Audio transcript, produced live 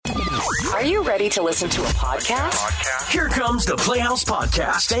Are you ready to listen to a podcast? Here comes the Playhouse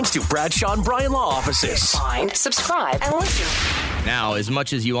Podcast, thanks to Bradshaw and Bryan Law Offices. Find, subscribe, and listen. Now, as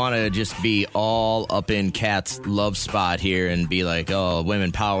much as you want to just be all up in Kat's love spot here and be like, oh,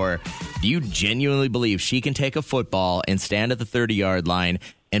 women power, do you genuinely believe she can take a football and stand at the 30-yard line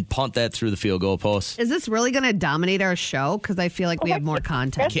and punt that through the field goal post? Is this really going to dominate our show? Because I feel like we have more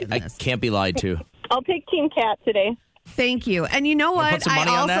content than I this. can't be lied to. I'll take Team Cat today. Thank you. And you know what some money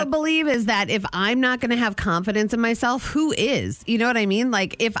I on also that? believe is that if I'm not going to have confidence in myself, who is? You know what I mean?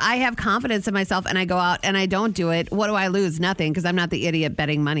 Like, if I have confidence in myself and I go out and I don't do it, what do I lose? Nothing, because I'm not the idiot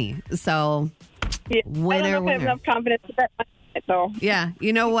betting money. So, Yeah, winner, I don't know if I have winner. enough confidence to bet it, though. Yeah.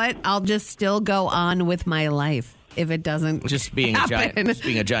 You know what? I'll just still go on with my life if it doesn't Just being happen.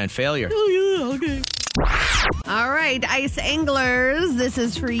 a giant failure. Oh, yeah, okay. All right, ice anglers, this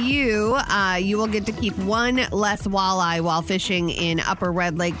is for you. You will get to keep one less walleye while fishing in Upper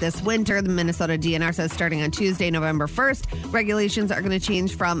Red Lake this winter. The Minnesota DNR says starting on Tuesday, November 1st, regulations are going to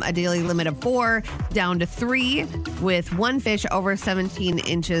change from a daily limit of 4 down to 3, with one fish over 17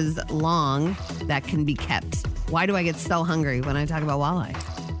 inches long that can be kept. Why do I get so hungry when I talk about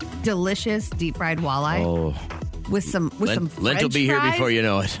walleye? Delicious deep fried walleye. Oh, With some Lent French will be here fries before you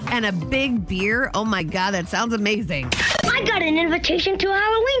know it. and a big beer. Oh my God, that sounds amazing. I got an invitation to a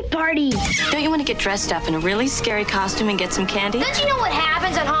Halloween party. Don't you want to get dressed up in a really scary costume and get some candy? Don't you know what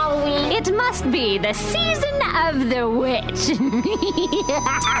happens on Halloween? It must be the season of the witch.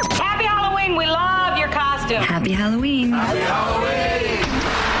 Happy Halloween. We love your costume. Happy Halloween. All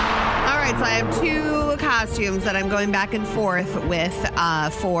right, so I have 2 costumes that I'm going back and forth with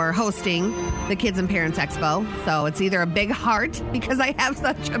for hosting the Kids and Parents Expo. So it's either a big heart, because I have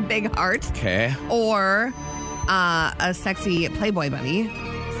such a big heart, Okay. or a sexy Playboy bunny.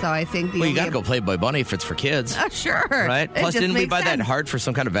 So I think Well, you got to go Playboy Bunny if it's for kids. Sure. Right? It Plus, just didn't we makes buy that sense. heart for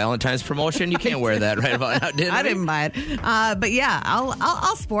some kind of Valentine's promotion? You can't wear that right about now, didn't I we? didn't buy it, but yeah,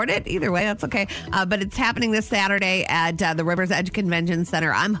 I'll sport it either way. That's okay. But it's happening this Saturday at the Rivers Edge Convention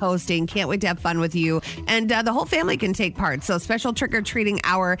Center. I'm hosting. Can't wait to have fun with you, and the whole family can take part. So special trick or treating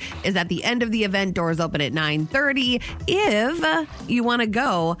hour is at the end of the event. Doors open at 9:30. If you want to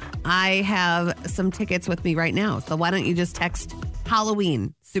go, I have some tickets with me right now. So why don't you just text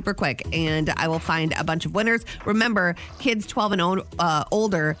Halloween super quick, and I will find a bunch of winners. Remember, kids 12 and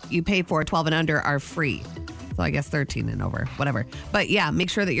older, you pay for. 12 and under are free. So I guess 13 and over, whatever. But yeah, make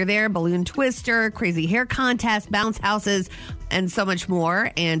sure that you're there. Balloon twister, crazy hair contest, bounce houses, and so much more.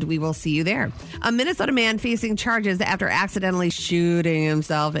 And we will see you there. A Minnesota man facing charges after accidentally shooting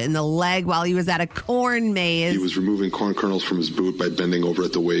himself in the leg while he was at a corn maze. He was removing corn kernels from his boot by bending over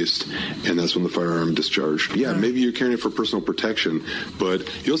at the waist, and that's when the firearm discharged. Yeah, maybe you're carrying it for personal protection, but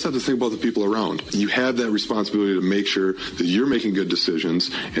you also have to think about the people around. You have that responsibility to make sure that you're making good decisions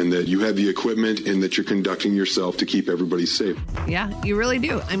and that you have the equipment and that you're conducting yourself to keep everybody safe. Yeah, you really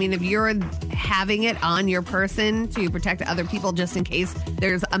do. I mean, if you're having it on your person to protect other people just in case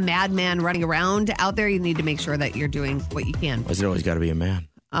there's a madman running around out there, you need to make sure that you're doing what you can. Why's it always got to be a man?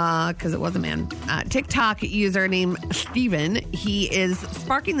 Because it was a man. TikTok user named Steven, he is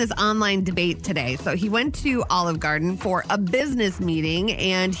sparking this online debate today. So he went to Olive Garden for a business meeting,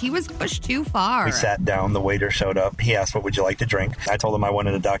 and he was pushed too far. We sat down, the waiter showed up. He asked, what would you like to drink? I told him I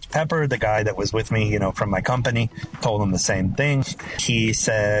wanted a Dr. Pepper. The guy that was with me, from my company, told him the same thing. He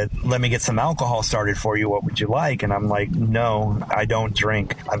said, let me get some alcohol started for you. What would you like? And I'm like, no, I don't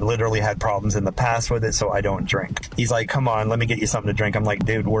drink. I've literally had problems in the past with it, so I don't drink. He's like, come on, let me get you something to drink. I'm like,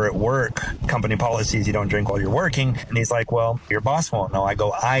 dude, we're at work. Company policies, you don't drink while you're working. And he's like, well, your boss won't know. I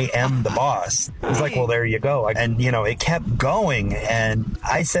go, I am the boss. He's like, well, there you go. And, it kept going. And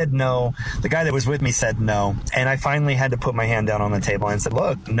I said no. The guy that was with me said no. And I finally had to put my hand down on the table and said,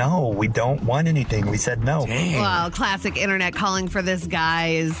 look, no, we don't want anything. We said no. Dang. Well, classic internet calling for this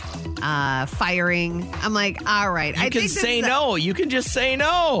guy's firing. I'm like, all right. You can say no. You can just say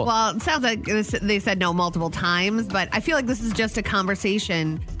no. Well, it sounds like they said no multiple times, but I feel like this is just a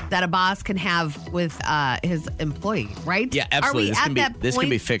conversation that a boss can have with his employee, right? Yeah, absolutely. Are we This can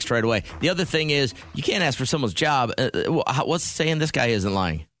be fixed right away. The other thing is, you can't ask for someone's job. What's saying this guy isn't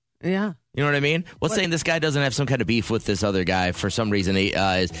lying? Yeah. You know what I mean? What's saying this guy doesn't have some kind of beef with this other guy for some reason?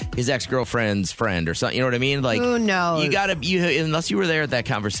 His ex-girlfriend's friend or something. You know what I mean? Like, who knows? Unless you were there at that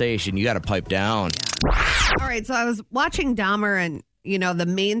conversation, you got to pipe down. All right. So I was watching Dahmer, and the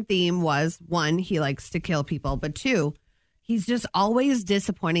main theme was, 1, he likes to kill people, but 2, he's just always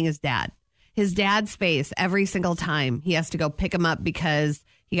disappointing his dad. His dad's face every single time he has to go pick him up because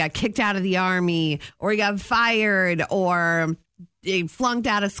he got kicked out of the army, or he got fired, or he flunked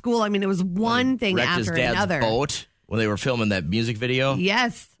out of school. I mean, it was one thing Wrecked after his dad's another. boat when they were filming that music video.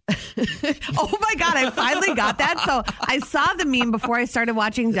 Yes. Oh my God, I finally got that. So I saw the meme before I started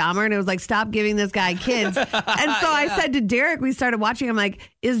watching Dahmer, and it was like, stop giving this guy kids. And so I said to Derek, we started watching, I'm like,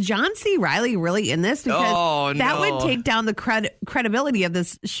 is John C. Reilly really in this? Because that would take down the credibility of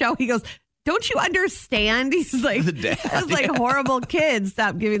this show. He goes, don't you understand? He's like, it's like horrible kids.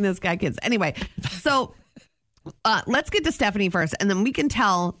 Stop giving this guy kids. Anyway, so let's get to Stephanie first, and then we can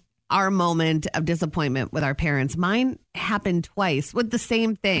tell our moment of disappointment with our parents. Mine happened twice with the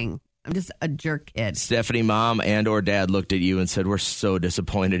same thing. I'm just a jerk kid. Stephanie, mom and or dad looked at you and said, we're so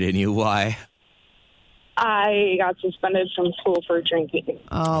disappointed in you. Why? I got suspended from school for drinking.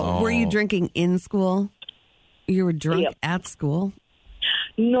 Oh, were you drinking in school? You were drunk at school?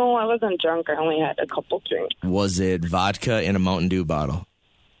 No, I wasn't drunk. I only had a couple drinks. Was it vodka in a Mountain Dew bottle?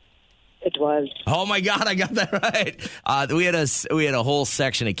 It was. Oh my God, I got that right. We had a whole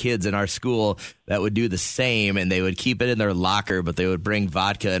section of kids in our school that would do the same, and they would keep it in their locker, but they would bring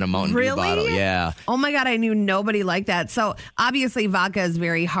vodka in a Mountain Dew bottle. Yeah. Oh my God, I knew nobody like that. So obviously vodka is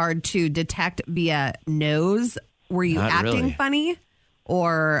very hard to detect via nose. Were you acting funny,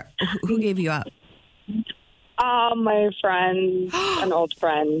 or who gave you up? My friend, an old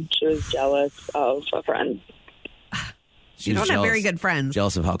friend. She was jealous of a friend. You don't have very good friends.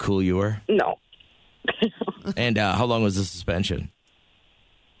 Jealous of how cool you were? No. And how long was the suspension?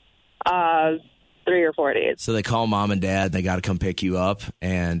 3 or 4 days. So they call mom and dad, and they got to come pick you up.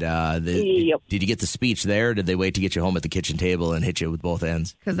 And did you get the speech there, or did they wait to get you home at the kitchen table and hit you with both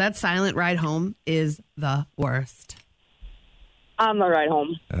ends? Because that silent ride home is the worst. On the ride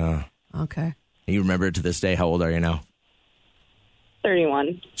home. Okay. You remember it to this day? How old are you now?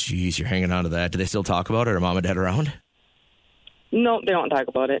 31. Jeez, you're hanging on to that. Do they still talk about it? Are mom and dad around? No, they don't talk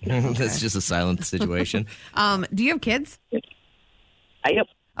about it. That's just a silent situation. Do you have kids? Yep.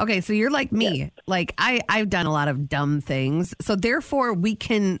 Okay, so you're like me. Yeah. Like I've done a lot of dumb things. So therefore we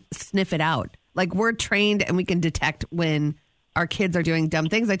can sniff it out. Like we're trained and we can detect when our kids are doing dumb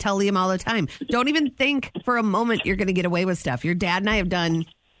things. I tell Liam all the time, don't even think for a moment you're going to get away with stuff. Your dad and I have done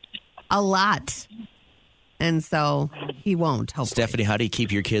a lot. And so he won't, hopefully. Stephanie, how do you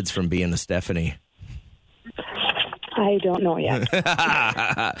keep your kids from being a Stephanie? I don't know yet.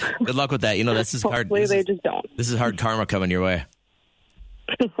 Good luck with that. You know, this is hard. Hopefully they just don't. This is hard karma coming your way.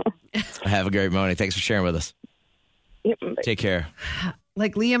 Have a great morning. Thanks for sharing with us. Yep. Take care.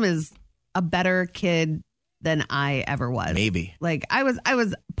 Like Liam is a better kid than I ever was. Maybe. Like I was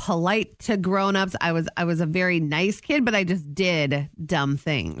polite to grown-ups. I was a very nice kid, but I just did dumb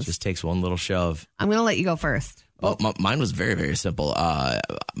things. Just takes one little shove. I'm going to let you go first. Well, mine was very, very simple.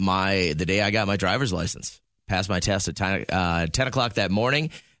 The day I got my driver's license, passed my test at 10 o'clock that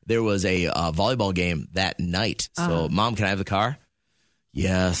morning. There was a volleyball game that night. So, Mom, can I have the car?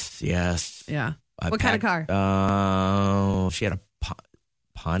 Yes. Yeah. What kind of car? She had a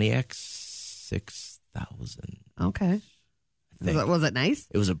Pontiac 6000. Okay. Was it nice?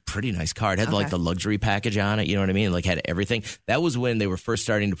 It was a pretty nice car. It had like the luxury package on it. You know what I mean? Like had everything. That was when they were first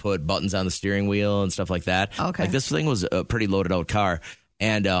starting to put buttons on the steering wheel and stuff like that. Okay. Like this thing was a pretty loaded out car.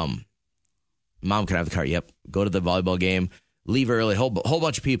 And Mom, can I have the car? Yep. Go to the volleyball game. Leave early. Whole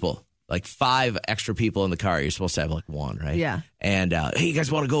bunch of people. Like 5 extra people in the car. You're supposed to have like 1, right? Yeah. And hey, you guys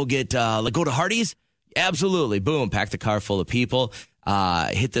want to go get go to Hardee's? Absolutely. Boom. Packed the car full of people.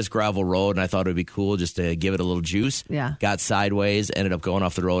 Hit this gravel road, and I thought it would be cool just to give it a little juice. Yeah. Got sideways, ended up going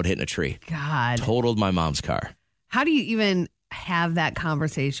off the road, hitting a tree. God. Totaled my mom's car. How do you even have that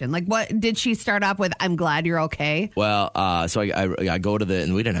conversation? Like, what did she start off with? I'm glad you're okay. Well, so I go to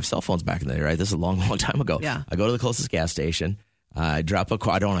and we didn't have cell phones back in the day, right? This is a long, long time ago. Yeah. I go to the closest gas station. I drop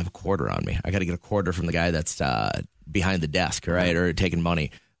I don't have a quarter on me. I got to get a quarter from the guy that's behind the desk, right? Or taking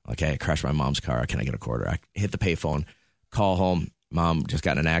money. Okay, I crashed my mom's car. Can I get a quarter? I hit the payphone, call home. Mom just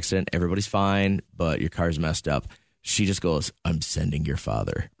got in an accident. Everybody's fine, but your car's messed up. She just goes, I'm sending your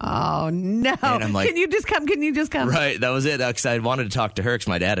father. Oh, no. And I'm like, Can you just come? Right. That was it. Because I wanted to talk to her because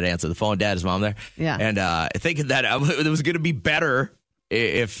my dad had answered the phone. Dad, is Mom there? Yeah. And thinking that it was going to be better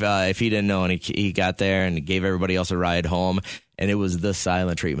if he didn't know. And he got there and gave everybody else a ride home. And it was the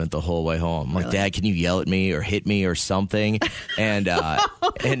silent treatment the whole way home. I'm like, Dad, can you yell at me or hit me or something? And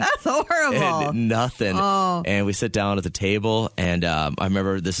and that's horrible. And nothing. Oh. And we sit down at the table, and I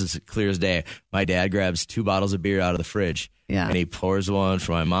remember this is clear as day. My dad grabs 2 bottles of beer out of the fridge. Yeah. And he pours one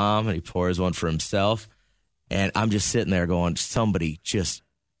for my mom, and he pours one for himself. And I'm just sitting there going, somebody just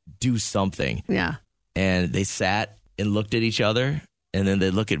do something. Yeah. And they sat and looked at each other. And then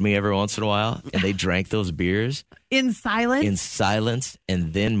they look at me every once in a while, and they drank those beers. In silence? In silence.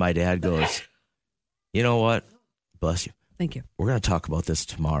 And then my dad goes, you know what? Bless you. Thank you. We're going to talk about this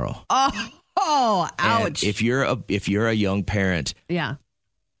tomorrow. Oh, ouch. And if you're a young parent, yeah,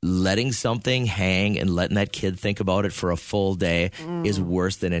 letting something hang and letting that kid think about it for a full day is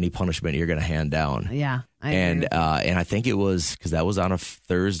worse than any punishment you're going to hand down. Yeah. I agree. And I think it was because that was on a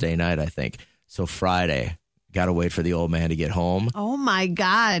Thursday night, I think. So Friday, got to wait for the old man to get home. Oh, my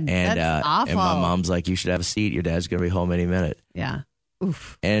God. And, that's awful. And my mom's like, you should have a seat. Your dad's going to be home any minute. Yeah.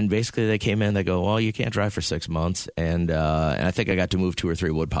 Oof. And basically they came in, they go, well, you can't drive for 6 months. And I think I got to move 2 or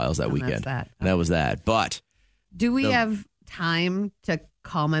 3 wood piles that weekend. That's that. And that was that. But do we have time to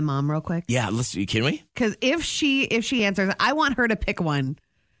call my mom real quick? yeah, can we? Because if she answers, I want her to pick one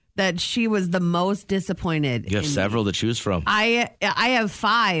that she was the most disappointed. You have several to choose from. I have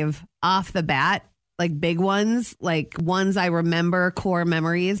 5 off the bat, like big ones, like ones I remember, core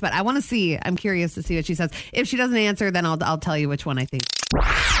memories. But I want to see. I'm curious to see what she says. If she doesn't answer, then I'll tell you which one I think.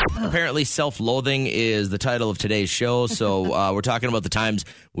 Apparently, self-loathing is the title of today's show. So we're talking about the times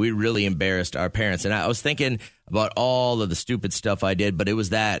we really embarrassed our parents. And I was thinking about all of the stupid stuff I did, but it was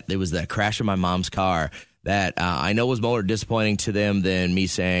that crash in my mom's car that I know was more disappointing to them than me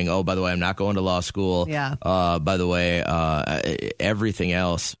saying, oh, by the way, I'm not going to law school. Yeah. By the way, everything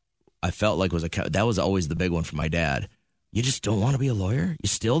else I felt like that was always the big one for my dad. You just don't want to be a lawyer? You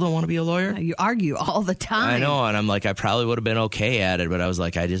still don't want to be a lawyer? You argue all the time. I know, and I'm like, I probably would have been okay at it, but I was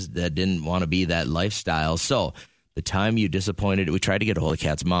like, I didn't want to be that lifestyle. So the time you disappointed, we tried to get a hold of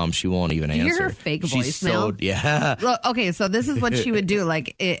Kat's mom. She won't even answer. You hear her fake She's voicemail? yeah. Look, okay, so this is what she would do.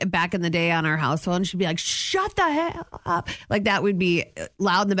 Like back in the day on our house phone, she'd be like, shut the hell up. Like that would be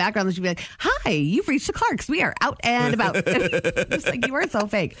loud in the background. And she'd be like, hi, you've reached the Clarks. We are out and about. Just like, you were so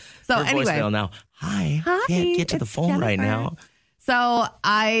fake. So her anyway. Voicemail now. Hi. Can't get to the phone Jennifer right now. So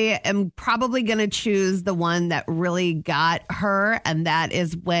I am probably going to choose the one that really got her, and that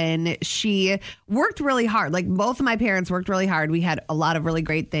is when she worked really hard. Like both of my parents worked really hard. We had a lot of really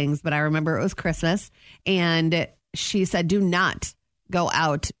great things, but I remember it was Christmas, and she said, do not go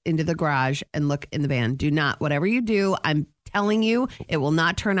out into the garage and look in the van. Do not. Whatever you do, I'm telling you, it will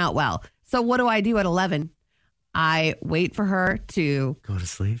not turn out well. So what do I do at 11? I wait for her to go to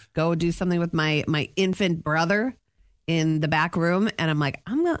sleep, go do something with my infant brother in the back room, and I'm like,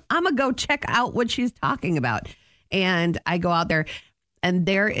 I'm gonna go check out what she's talking about. And I go out there, and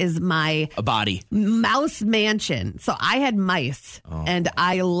there is a body mouse mansion. So I had mice, and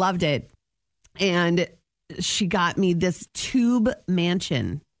I loved it. And she got me this tube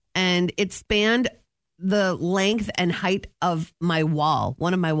mansion, and it spanned the length and height of my wall,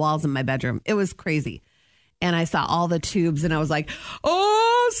 one of my walls in my bedroom. It was crazy. And I saw all the tubes, and I was like,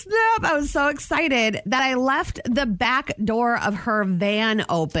 oh, snap. I was so excited that I left the back door of her van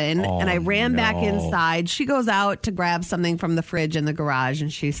open, and I ran back inside. She goes out to grab something from the fridge in the garage,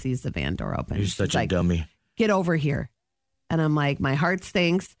 and she sees the van door open. You're such a dummy. Get over here. And I'm like, my heart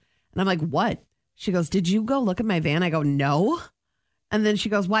stinks. And I'm like, what? She goes, did you go look at my van? I go, no. And then she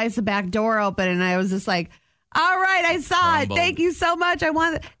goes, why is the back door open? And I was just like, all right, I saw it. Thank you so much. I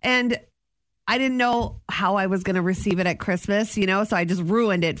want it. And I didn't know how I was going to receive it at Christmas, so I just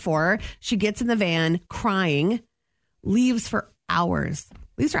ruined it for her. She gets in the van crying, leaves for hours.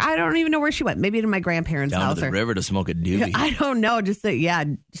 I don't even know where she went. Maybe to my grandparents' down house. Down to the river to smoke a doobie. I don't know. Just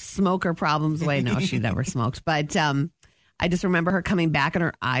smoke her problems away. No, she never smoked. But I just remember her coming back and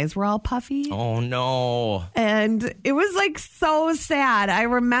her eyes were all puffy. Oh, no. And it was like so sad. I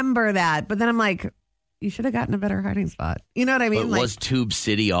remember that. But then I'm like, you should have gotten a better hiding spot. You know what I mean? But was Tube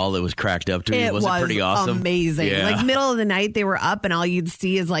City all it was cracked up to be? Was it pretty awesome? Amazing. Yeah. Like middle of the night, they were up, and all you'd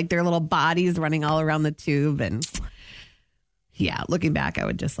see is like their little bodies running all around the tube. And yeah, looking back, I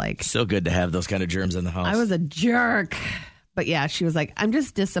would just like. So good to have those kind of germs in the house. I was a jerk. But yeah, she was like, I'm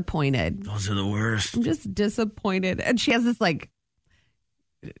just disappointed. Those are the worst. I'm just disappointed. And she has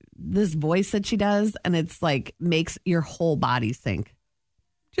this voice that she does, and it's like makes your whole body sink.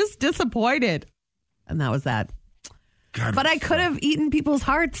 Just disappointed. And that was that. God, but I could have eaten people's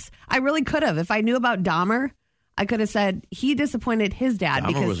hearts. I really could have. If I knew about Dahmer, I could have said he disappointed his dad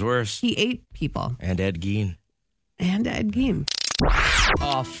because was worse. He ate people. And Ed Gein.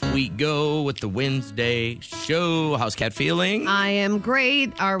 Off we go with the Wednesday show. How's Kat feeling? I am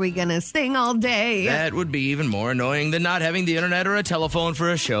great. Are we going to sing all day? That would be even more annoying than not having the internet or a telephone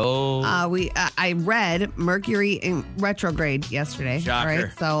for a show. I read Mercury in retrograde yesterday. Shocker.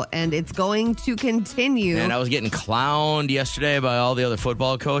 Right? So, and it's going to continue. And I was getting clowned yesterday by all the other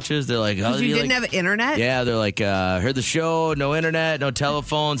football coaches. They're like, oh, you didn't have internet? Yeah, they're like, heard the show, no internet, no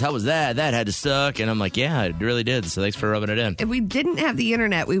telephones. How was that? That had to suck. And I'm like, yeah, it really did. So thanks for rubbing it in. If we didn't have the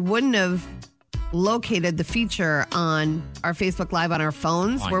internet, we wouldn't have located the feature on our Facebook Live on our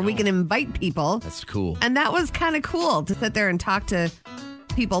phones where we can invite people. That's cool. And that was kind of cool to sit there and talk to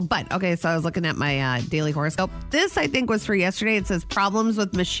people. But, okay, so I was looking at my daily horoscope. This, I think, was for yesterday. It says problems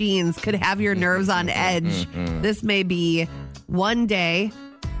with machines could have your nerves on edge. This may be one day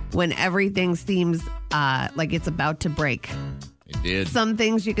when everything seems like it's about to break. It did. Some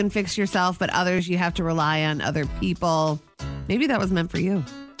things you can fix yourself, but others you have to rely on other people. Maybe that was meant for you.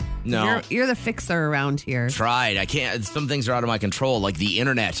 No. You're the fixer around here. Tried. I can't. Some things are out of my control, like the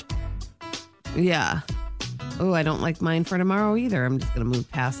internet. Yeah. Oh, I don't like mine for tomorrow either. I'm just going to move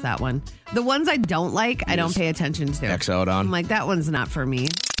past that one. The ones I don't like, I don't pay attention to. X out on. I'm like, that one's not for me.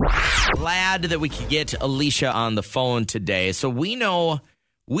 Glad that we could get Alicia on the phone today. So we know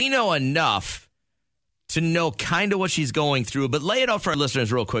enough to know kind of what she's going through, but lay it out for our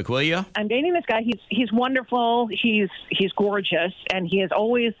listeners real quick, will you? I'm dating this guy. He's wonderful. He's gorgeous, and he is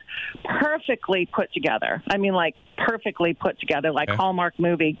always perfectly put together. I mean, like perfectly put together, like Hallmark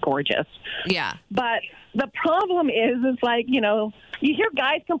movie, gorgeous. Yeah. But the problem is like, you know, you hear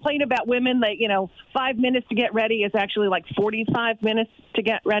guys complain about women that, you know, 5 minutes to get ready is actually like 45 minutes to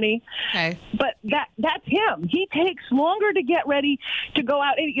get ready. Okay. But that's him. He takes longer to get ready to go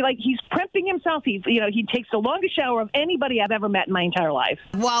out. Like he's primping himself. He takes the longest shower of anybody I've ever met in my entire life.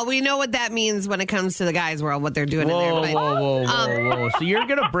 Well, we know what that means when it comes to the guys' world, what they're doing in there. But, Whoa. So you're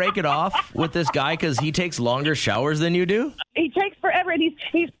going to break it off with this guy because he takes longer showers than you do? He takes forever, and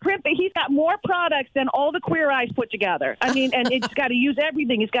he's primping. He's got more products than all the Queer Eyes put together. I mean, and it's got to use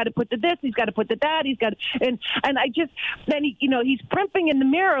everything. He's got to put the this. He's got to put the that. He's got and I just then he's primping in the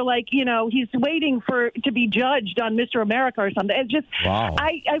mirror like he's waiting to be judged on Mr. America or something. It's just wow.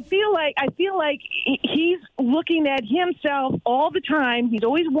 I feel like he's looking at himself all the time. He's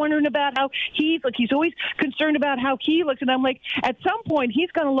always wondering about how he's always concerned about how he looks, and I'm like, at some point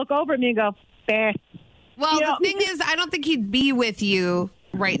he's going to look over at me and go, eh. Well, the thing is, I don't think he'd be with you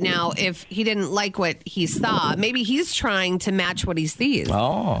right now if he didn't like what he saw. Maybe he's trying to match what he sees.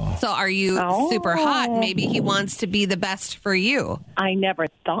 Oh. So are you super hot? Maybe he wants to be the best for you. I never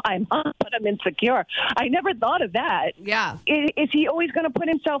thought I'm hot, but I'm insecure. I never thought of that. Yeah. Is he always going to put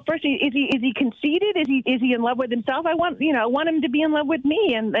himself first? Is he conceited? Is he in love with himself? I want him to be in love with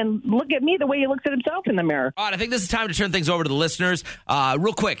me and look at me the way he looks at himself in the mirror. All right, I think this is time to turn things over to the listeners.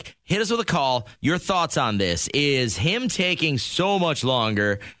 Real quick, hit us with a call. Your thoughts on this. Is him taking so much longer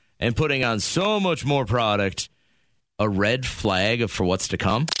and putting on so much more product a red flag for what's to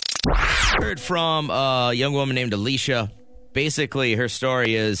come? Heard from a young woman named Alicia. Basically, her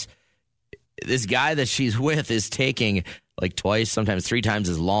story is this guy that she's with is taking like twice, sometimes 3 times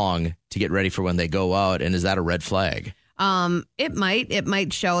as long to get ready for when they go out. And is that a red flag? It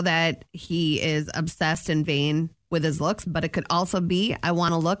might show that he is obsessed and vain with his looks, but it could also be, I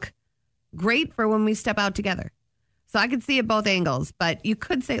want to look great for when we step out together. So I could see it both angles, but you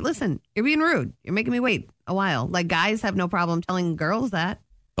could say, listen, you're being rude. You're making me wait a while. Like guys have no problem telling girls that.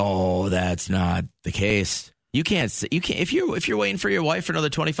 Oh, that's not the case. You can't if you're waiting for your wife for another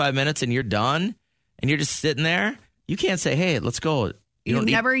 25 minutes and you're done and you're just sitting there, you can't say, "Hey, let's go." You've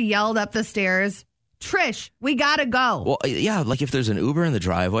never yelled up the stairs, "Trish, we got to go." Well, yeah, like if there's an Uber in the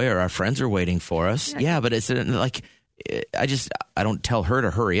driveway or our friends are waiting for us. Yeah, but it's like I don't tell her to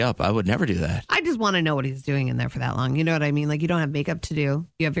hurry up. I would never do that. I just want to know what he's doing in there for that long. You know what I mean? Like you don't have makeup to do.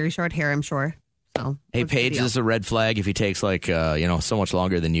 You have very short hair, I'm sure. So, hey, Paige, is this a red flag if he takes like so much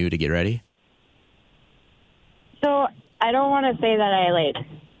longer than you to get ready? So I don't want to say that I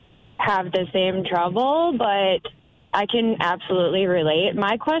have the same trouble, but I can absolutely relate.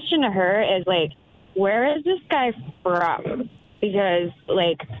 My question to her is where is this guy from? Because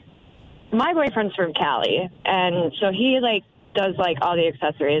my boyfriend's from Cali, and so he does all the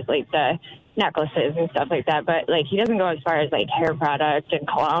accessories, the necklaces and stuff like that, but he doesn't go as far as hair product and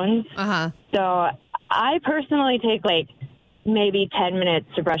colognes. So I personally take maybe 10 minutes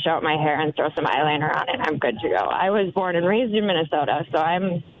to brush out my hair and throw some eyeliner on it. I'm good to go. I was born and raised in Minnesota, so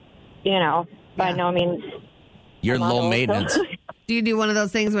I'm by no means. You're low maintenance. Do you do one of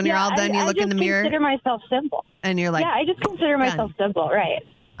those things when you're all done, you look in the mirror? I consider myself simple. And you're like, yeah, I just consider myself simple, right.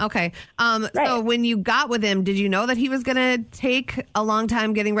 Okay. So when you got with him, did you know that he was going to take a long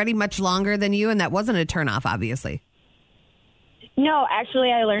time getting ready, much longer than you? And that wasn't a turnoff, obviously. No,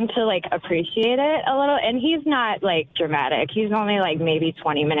 actually, I learned to appreciate it a little. And he's not dramatic. He's only maybe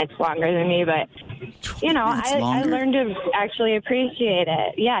 20 minutes longer than me. But, I learned to actually appreciate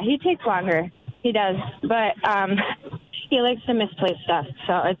it. Yeah, he takes longer. He does. But he likes to misplace stuff.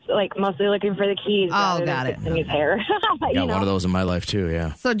 So it's mostly looking for the keys. Oh, got it. In his hair. Got one of those in my life, too,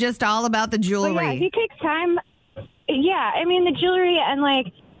 yeah. So just all about the jewelry. But yeah, he takes time. Yeah, I mean, the jewelry and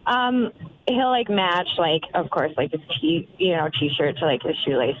he'll like match, like, of course, like his t-shirt to like his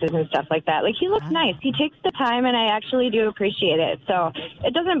shoelaces and stuff like that. Like, he looks nice. He takes the time, and I actually do appreciate it. So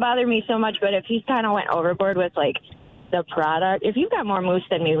it doesn't bother me so much. But if he's kind of went overboard with like the product, if you've got more moose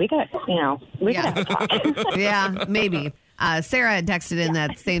than me, we could have a talk. Yeah, maybe. Sarah texted in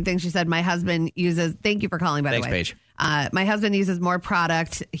that same thing. She said, my husband uses, thank you for calling, by the way. Thanks, Paige. My husband uses more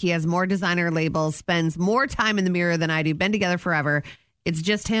product. He has more designer labels, spends more time in the mirror than I do. Been together forever. It's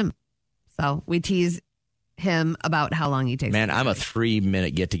just him. So we tease him about how long he takes. Man, I'm a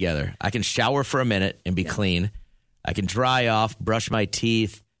 3-minute get together. I can shower for a minute and be clean. I can dry off, brush my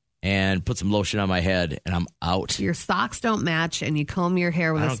teeth, and put some lotion on my head, and I'm out. Your socks don't match, and you comb your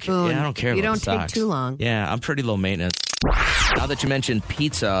hair with a spoon. I don't care. You about don't the take socks. too long. Yeah, I'm pretty low maintenance. Now that you mentioned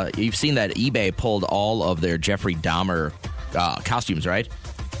pizza, you've seen that eBay pulled all of their Jeffrey Dahmer costumes, right?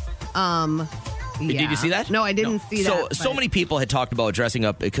 Yeah. Did you see that? No, I didn't see that. So many people had talked about dressing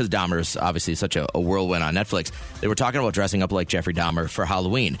up, because Dahmer's obviously such a whirlwind on Netflix. They were talking about dressing up like Jeffrey Dahmer for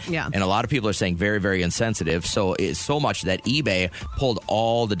Halloween. Yeah. And a lot of people are saying very, very insensitive. So it's so much that eBay pulled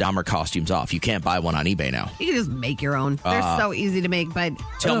all the Dahmer costumes off. You can't buy one on eBay now. You can just make your own. They're so easy to make, but...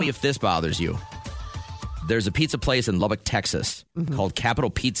 Tell me if this bothers you. There's a pizza place in Lubbock, Texas called Capital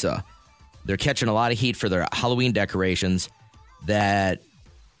Pizza. They're catching a lot of heat for their Halloween decorations that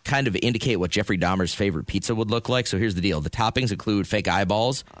kind of indicate what Jeffrey Dahmer's favorite pizza would look like. So here's the deal. The toppings include fake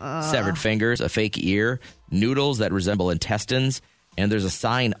eyeballs, severed fingers, a fake ear, noodles that resemble intestines, and there's a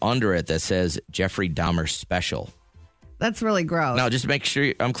sign under it that says Jeffrey Dahmer Special. That's really gross. Now, just to make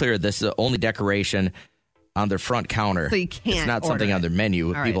sure I'm clear, this is the only decoration on their front counter. So you can't It's not something order on their menu.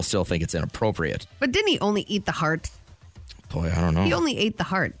 All right. People still think it's inappropriate. But didn't he only eat the heart? Boy, I don't know. He only ate the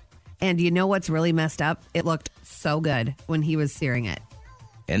heart. And you know what's really messed up? It looked so good when he was searing it.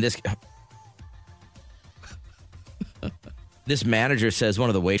 And this manager says one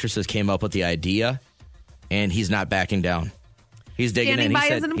of the waitresses came up with the idea, and he's not backing down. He's digging Standing in. by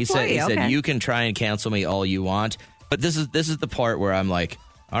as an He said, employee. you can try and cancel me all you want, but this is the part where I'm like,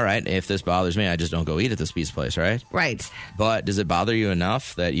 all right, if this bothers me, I just don't go eat at this pizza place, right? Right. But does it bother you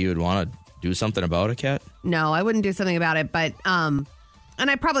enough that you would want to do something about it, Kat? No, I wouldn't do something about it, but and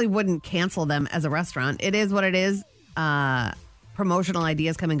I probably wouldn't cancel them as a restaurant. It is what it is. Promotional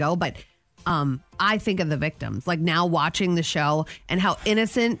ideas come and go, but I think of the victims. Like, now watching the show and how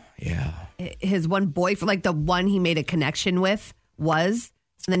innocent his one boyfriend, like the one he made a connection with, was,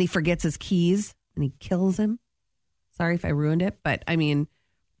 and then he forgets his keys and he kills him. Sorry if I ruined it, but I mean,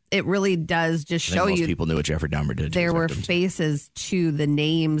 it really does just show most you. People knew what Jeffrey Dahmer did. There were faces to the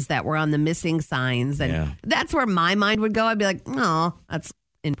names that were on the missing signs, and that's where my mind would go. I'd be like, "Oh, that's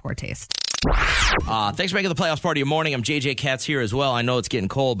in poor taste." Thanks for making the playoffs part of your morning. I'm JJ Katz here as well. I know it's getting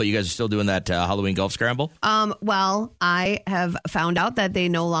cold, but you guys are still doing that Halloween golf scramble? Well, I have found out that they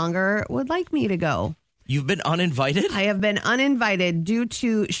no longer would like me to go. You've been uninvited? I have been uninvited due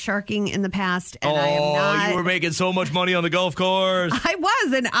to sharking in the past, and I am not. You were making so much money on the golf course. I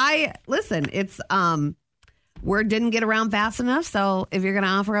was, and listen, it's word didn't get around fast enough, so if you're going to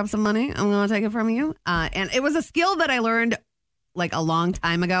offer up some money, I'm going to take it from you. And it was a skill that I learned like a long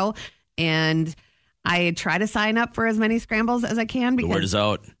time ago, and I try to sign up for as many scrambles as I can because the word is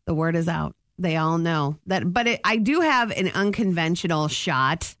out. The word is out. They all know that, but I do have an unconventional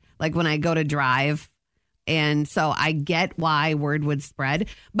shot, like when I go to drive. And so I get why word would spread,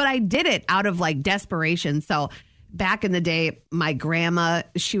 but I did it out of like desperation. So back in the day, my grandma,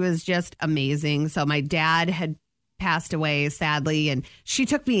 she was just amazing. So my dad had passed away, sadly, and she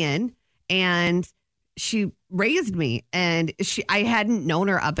took me in and she raised me. And I hadn't known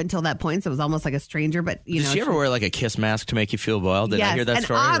her up until that point. So it was almost like a stranger, but Did she ever wear like a kiss mask to make you feel well? Did I hear that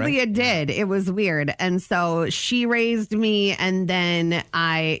story? Oddly it did. It was weird. And so she raised me. And then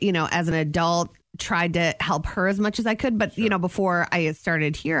I, as an adult, tried to help her as much as I could. But, before I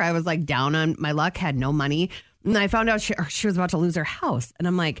started here, I was like down on my luck, had no money. And I found out she was about to lose her house. And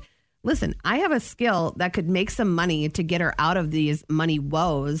I'm like, listen, I have a skill that could make some money to get her out of these money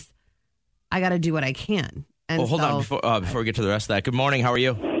woes. I got to do what I can. And hold on before we get to the rest of that. Good morning. How are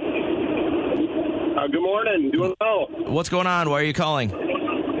you? Good morning. Doing well. What's going on? Why are you calling? It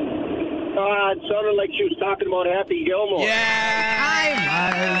sounded like she was talking about Happy Gilmore.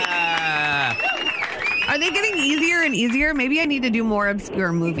 Are they getting easier and easier? Maybe I need to do more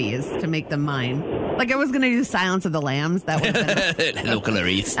obscure movies to make them mine. Like I was going to do Silence of the Lambs. That was Hello,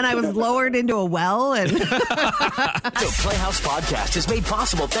 Clarice. And I was lowered into a well. And The Playhouse Podcast is made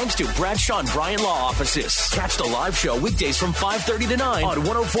possible thanks to Bradshaw and Bryan Law Offices. Catch the live show weekdays from 5:30 to 9 on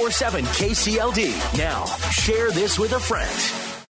 104.7 KCLD. Now, share this with a friend.